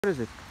What is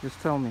it? Just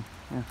tell me.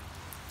 Yeah.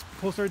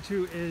 Polestar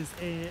 2 is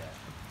a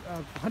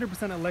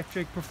 100%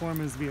 electric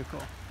performance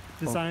vehicle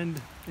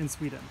designed in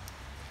Sweden.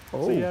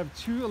 Oh. So you have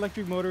two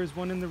electric motors,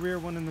 one in the rear,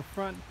 one in the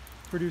front,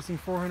 producing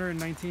 408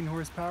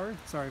 horsepowers.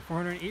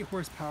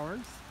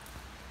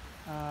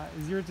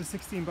 0 to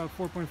 60 in about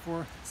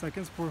 4.4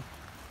 seconds, 4.5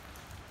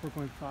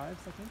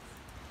 seconds.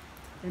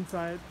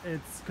 Inside,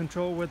 it's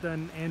controlled with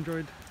an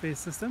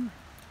Android-based system.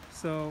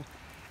 So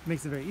it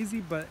makes it very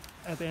easy, but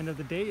at the end of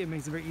the day, it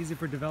makes it very easy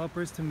for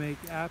developers to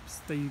make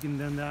apps that you can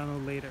then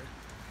download later.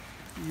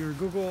 Your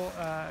Google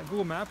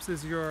Maps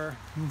is your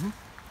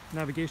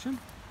navigation,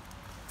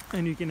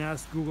 and you can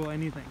ask Google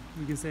anything.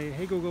 You can say,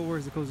 hey Google,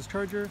 where's the closest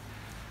charger?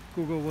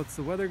 Google, what's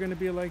the weather going to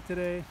be like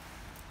today?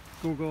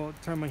 Google,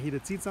 turn my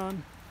heated seats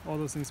on. All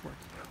those things work.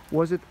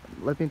 Was it,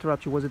 let me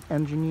interrupt you, was it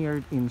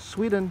engineered in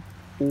Sweden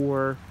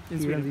or in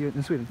here Sweden?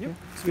 In Sweden? Yep, Yeah.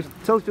 Sweden.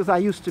 So because I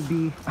used to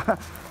be,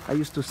 I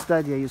used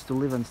to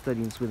live and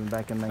study in Sweden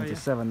back in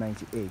 97,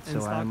 98. In so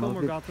Stockholm I'm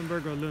or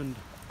Gothenburg or Lund?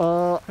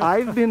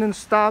 I've been in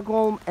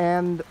Stockholm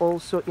and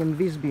also in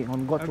Visby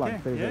on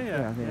Gotland. Okay.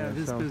 Yeah,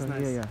 Visby is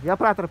nice. Yeah. Jag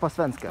pratar på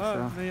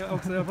svenska. Men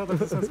jag pratar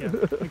på svenska.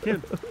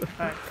 Kul.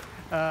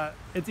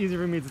 It's easy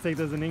for me to take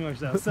this in English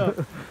though. So,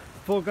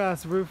 full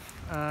glass roof.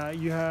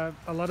 You have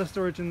a lot of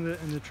storage in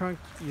the trunk.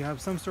 You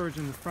have some storage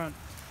in the front.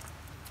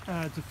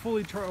 To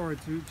fully charge or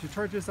to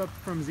charge this up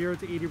from 0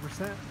 to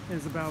 80%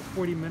 is about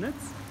 40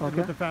 minutes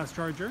with a fast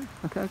charger.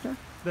 Okay.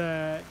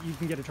 You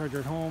can get a charger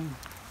at home.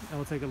 It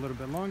will take a little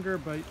bit longer,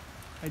 but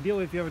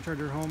ideally, if you have a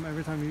charger at home,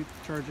 every time you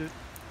charge it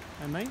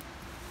at night,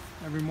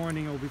 every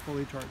morning it will be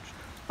fully charged.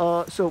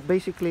 So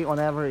basically, on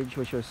average,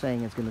 what you're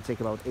saying is going to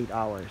take about 8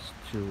 hours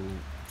to.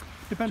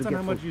 Depends on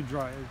how much you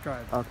drive.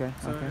 Okay.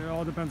 So it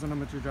all depends on how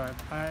much you drive.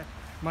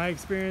 My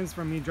experience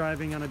from me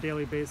driving on a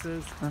daily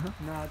basis,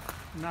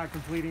 not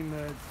completing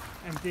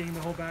emptying the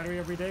whole battery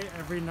every day,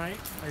 every night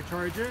I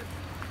charge it.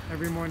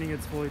 Every morning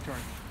it's fully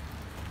charged.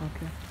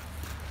 Okay.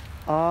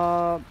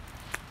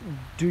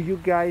 Do you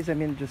guys? I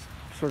mean, just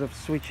sort of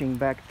switching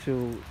back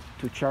to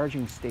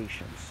charging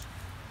stations,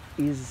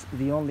 is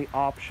the only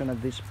option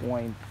at this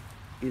point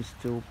is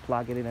to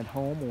plug it in at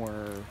home,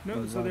 or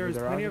no? So there's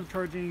plenty of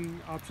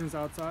charging options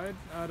out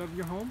of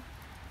your home.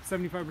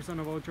 75%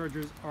 of all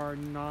chargers are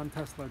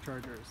non-Tesla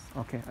chargers.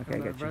 Okay, I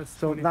get you.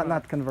 So 25.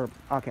 not convert.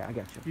 Okay, I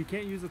get you. You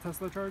can't use a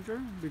Tesla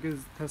charger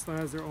because Tesla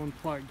has their own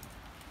plug,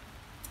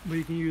 but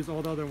you can use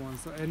all the other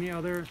ones. So any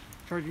other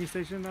charging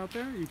station out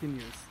there, you can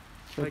use.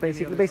 So like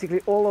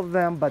basically all of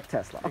them but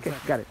Tesla. Okay,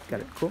 exactly. got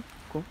it. Cool.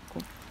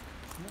 Yeah.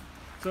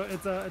 So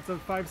it's a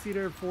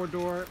 5-seater,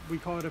 4-door. We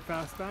call it a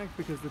fastback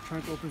because the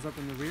trunk opens up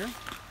in the rear.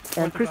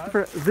 And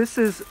Christopher, this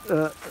is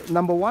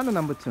number 1 or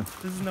number 2?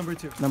 This is number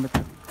 2. Number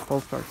 2.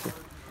 Polestar 2.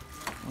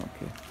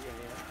 Okay.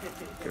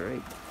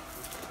 Great.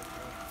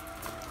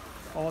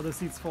 All the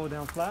seats fold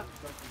down flat.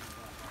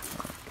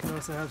 Okay. You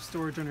also have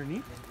storage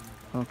underneath.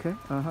 Okay.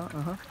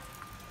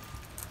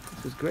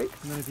 This is great.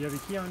 And then if you have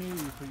a key on you, you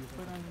put your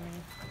foot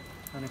underneath,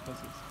 and it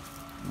closes.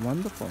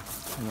 Wonderful.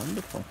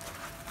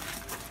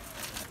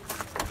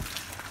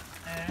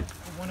 And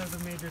one of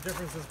the major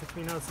differences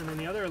between us and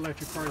any other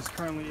electric cars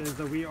currently is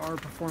that we are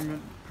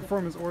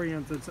performance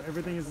oriented. So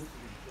everything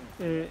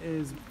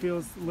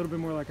feels a little bit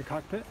more like a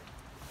cockpit.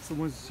 So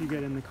once you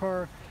get in the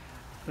car,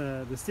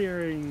 the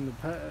steering,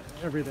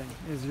 everything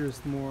is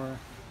just more.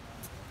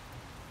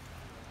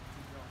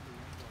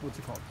 What's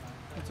it called?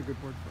 What's a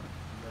good word for it?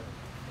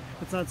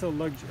 It's not so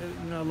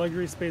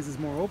luxury space is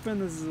more open.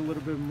 This is a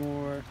little bit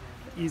more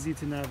easy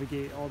to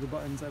navigate, all the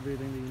buttons,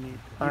 everything that you need.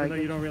 Even though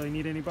you don't really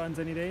need any buttons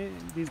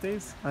these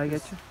days. I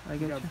get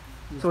you.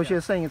 So what you're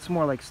saying, it's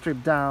more like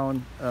stripped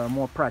down,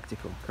 more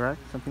practical,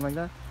 correct? Something like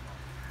that?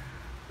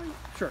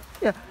 Sure.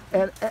 Yeah,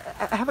 and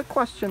I have a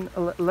question.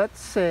 Let's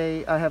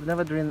say I have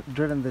never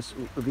driven this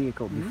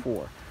vehicle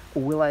before.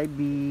 Will I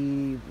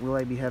be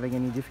having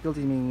any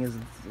difficulties? Meaning,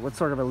 what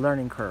sort of a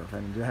learning curve? I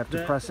mean, do I have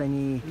to press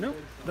any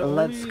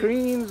LED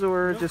screens,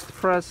 or just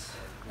press?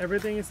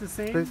 Everything is the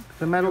same.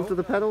 The metal to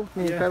the pedal,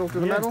 pedal to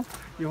the metal.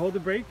 You hold the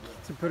brake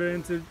to put it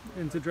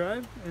into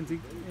drive,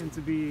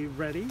 into be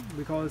ready.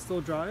 We call it still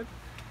drive,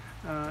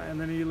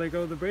 and then you let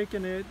go of the brake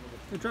and it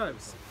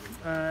drives.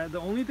 The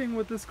only thing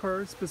with this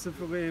car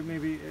specifically,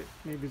 maybe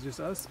it's just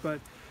us, but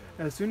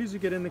as soon as you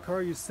get in the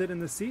car, you sit in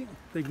the seat,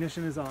 the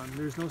ignition is on.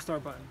 There's no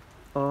start button.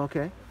 Oh,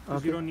 okay.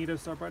 Because you don't need a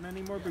start button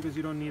anymore, because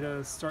you don't need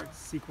a start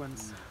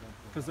sequence.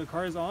 Because the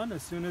car is on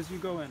as soon as you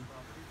go in.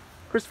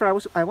 Christopher,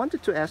 I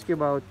wanted to ask you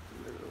about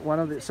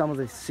some of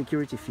the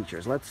security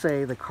features. Let's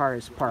say the car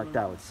is parked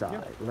outside.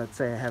 Yep. Let's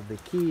say I have the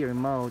key,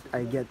 remote,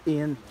 I get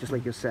in, just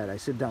like you said, I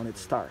sit down, it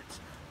starts.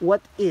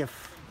 What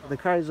if the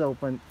car is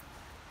open,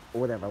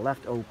 or whatever,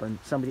 left open,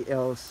 somebody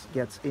else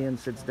gets in,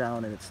 sits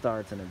down, and it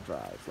starts and it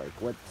drives? Like,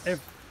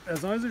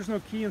 as long as there's no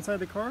key inside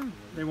the car,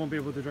 they won't be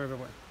able to drive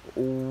away.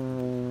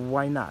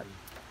 Why not?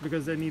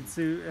 Because it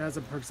has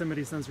a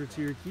proximity sensor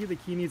to your key. The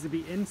key needs to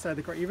be inside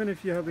the car. Even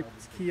if you have the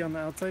key on the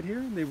outside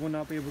here, they will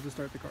not be able to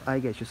start the car. I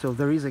get you. So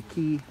there is a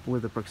key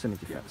with a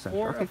proximity sensor.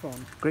 Or a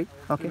phone. Great.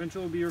 Okay.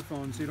 Eventually it will be your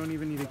phone, so you don't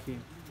even need a key.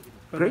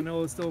 but Great. then it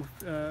will still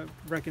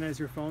recognize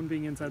your phone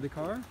being inside the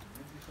car,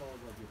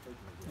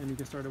 and you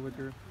can start it with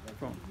your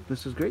phone,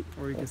 This is great.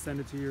 or you can send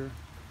it to your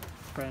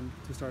friend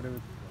to start it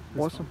with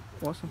his Awesome,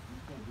 awesome.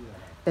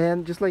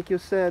 And just like you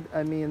said,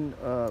 I mean,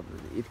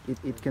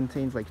 it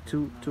contains like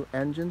two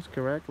engines,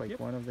 correct? Like Yep.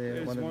 one of the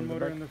There's one one in the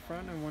motor back. in the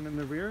front and one in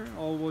the rear,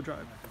 all-wheel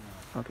drive.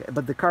 Okay,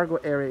 but the cargo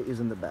area is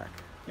in the back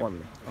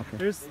only. Okay.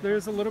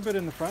 There's a little bit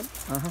in the front,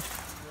 Uh-huh.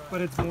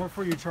 but it's more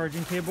for your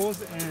charging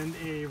cables and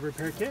a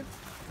repair kit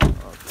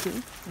Okay.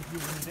 if you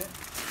need it.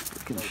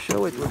 You can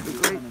show it. Would be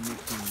great.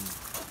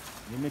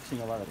 You're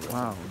mixing a lot of things.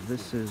 Wow,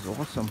 this is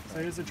awesome. So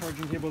here's the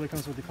charging cable that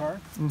comes with the car.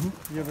 Mm-hmm.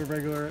 You have a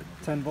regular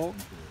 10 volt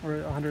or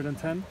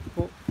 110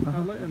 volt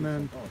outlet, and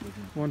then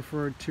one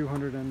for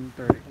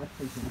 230.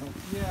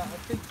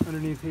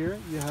 Underneath here,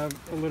 you have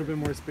a little bit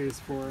more space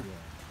for.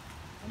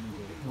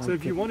 So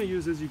if you want to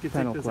use this, you could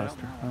Panel take this out.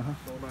 cluster. Uh-huh.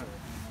 But,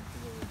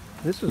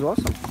 This is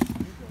awesome.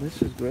 This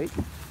is great.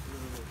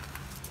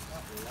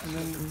 and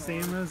then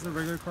same as a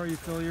regular car, you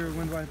fill your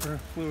wind wiper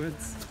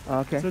fluids.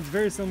 Okay. So it's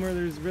very similar.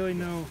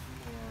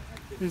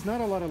 There's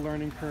not a lot of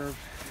learning curve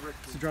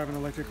to drive an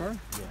electric car.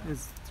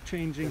 It's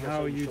changing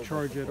how you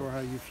charge it or how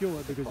you fuel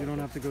it, because you don't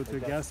have to go to a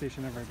gas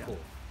station ever again.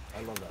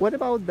 What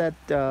about that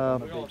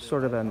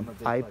sort of an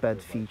iPad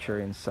feature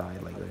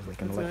inside, like there's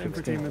like an It's an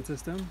electric infotainment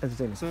system.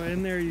 Entertainment. So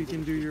in there you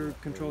can do your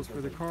controls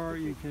for the car,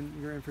 your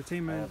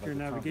infotainment, your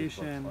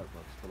navigation,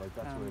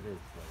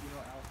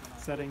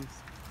 settings.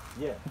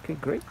 Okay,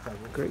 great,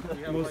 great.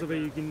 Most of it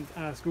you can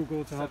ask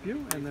Google to help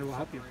you, and they will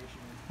help you.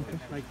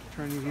 Like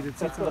turn your heated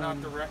seats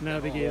on,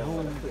 navigate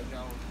home.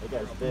 That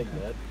guy's big,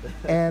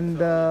 man.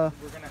 And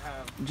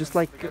just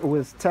like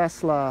with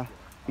Tesla,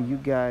 you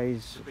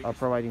guys are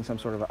providing some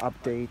sort of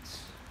updates.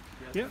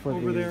 Yeah, For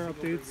over the- there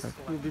updates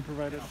will be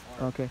provided.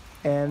 Okay.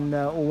 And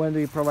when do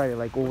you provide it?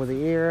 Like over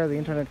the air, the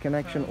internet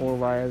connection, or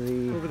via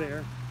the? Over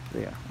there.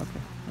 Yeah. Okay.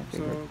 Okay.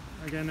 So Good.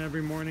 again,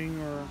 every morning,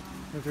 or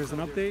if there's an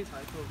update,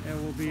 it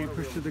will be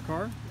pushed to the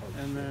car,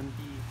 and then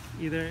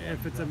either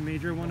if it's a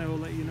major one, it will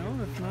let you know.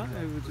 If not,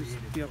 it will just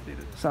be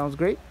updated. Sounds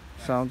great.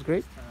 Sounds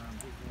great.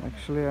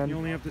 Actually, You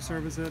only have to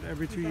service it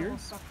every 2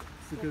 years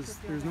because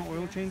there's no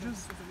oil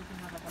changes,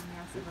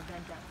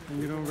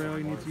 and you don't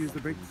really need to use the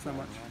brakes that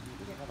much.